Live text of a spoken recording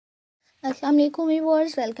Assalamualaikum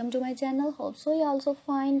viewers, welcome to my channel. Hope so you also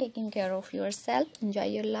fine, taking care of yourself. Enjoy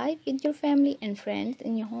your life with your family and friends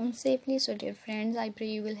in your home safely. So dear friends, I pray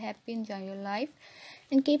you will happy, enjoy your life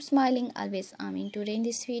and keep smiling always. Today in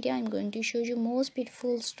this video I'm going to show you most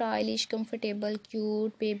beautiful, stylish, comfortable,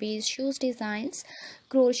 cute babies shoes designs,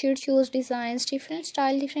 crochet shoes designs, different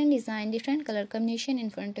style, different design, different color combination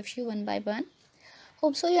in front of you one by one.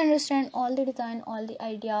 Hope so you understand all the design, all the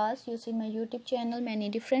ideas. You see my YouTube channel, many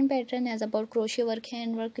different pattern as about crochet work,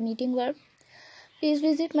 handwork, knitting work. Please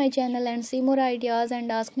visit my channel and see more ideas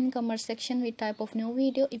and ask me in comment section which type of new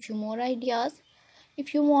video if you more ideas.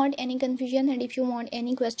 If you want any confusion and if you want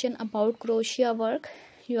any question about crochet work,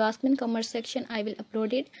 you ask me in comment section. I will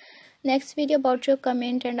upload it next video about your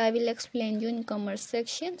comment and I will explain you in comment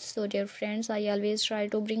section. So dear friends, I always try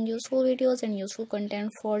to bring useful videos and useful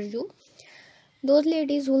content for you. Those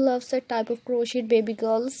ladies who love such type of crochet baby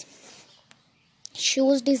girls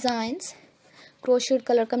shoes designs, crochet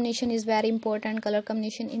color combination is very important. Color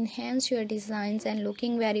combination enhance your designs and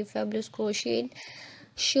looking very fabulous. Crochet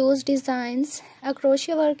shoes designs, a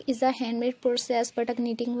crochet work is a handmade process but a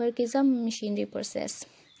knitting work is a machinery process.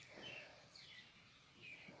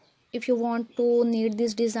 If you want to knit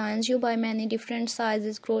these designs, you buy many different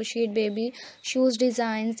sizes crochet baby shoes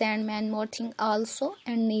designs and man more thing also,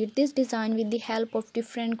 and knit this design with the help of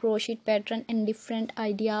different crochet pattern and different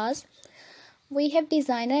ideas. We have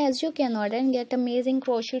designer as you can order and get amazing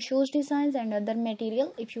crochet shoes designs and other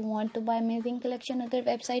material. If you want to buy amazing collection, other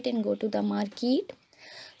website and go to the market.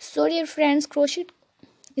 So dear friends, crochet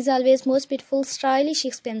is always most beautiful, stylish,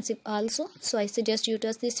 expensive also. So I suggest you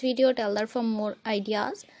test this video, tell her for more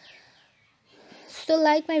ideas. So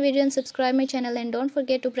like my video and subscribe my channel and don't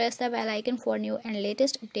forget to press the bell icon for new and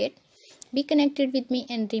latest update. Be connected with me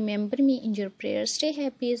and remember me in your prayers. Stay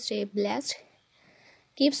happy, stay blessed.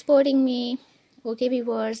 Keep supporting me. Okay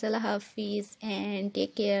viewers, Allah Hafiz and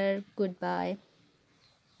take care. Goodbye.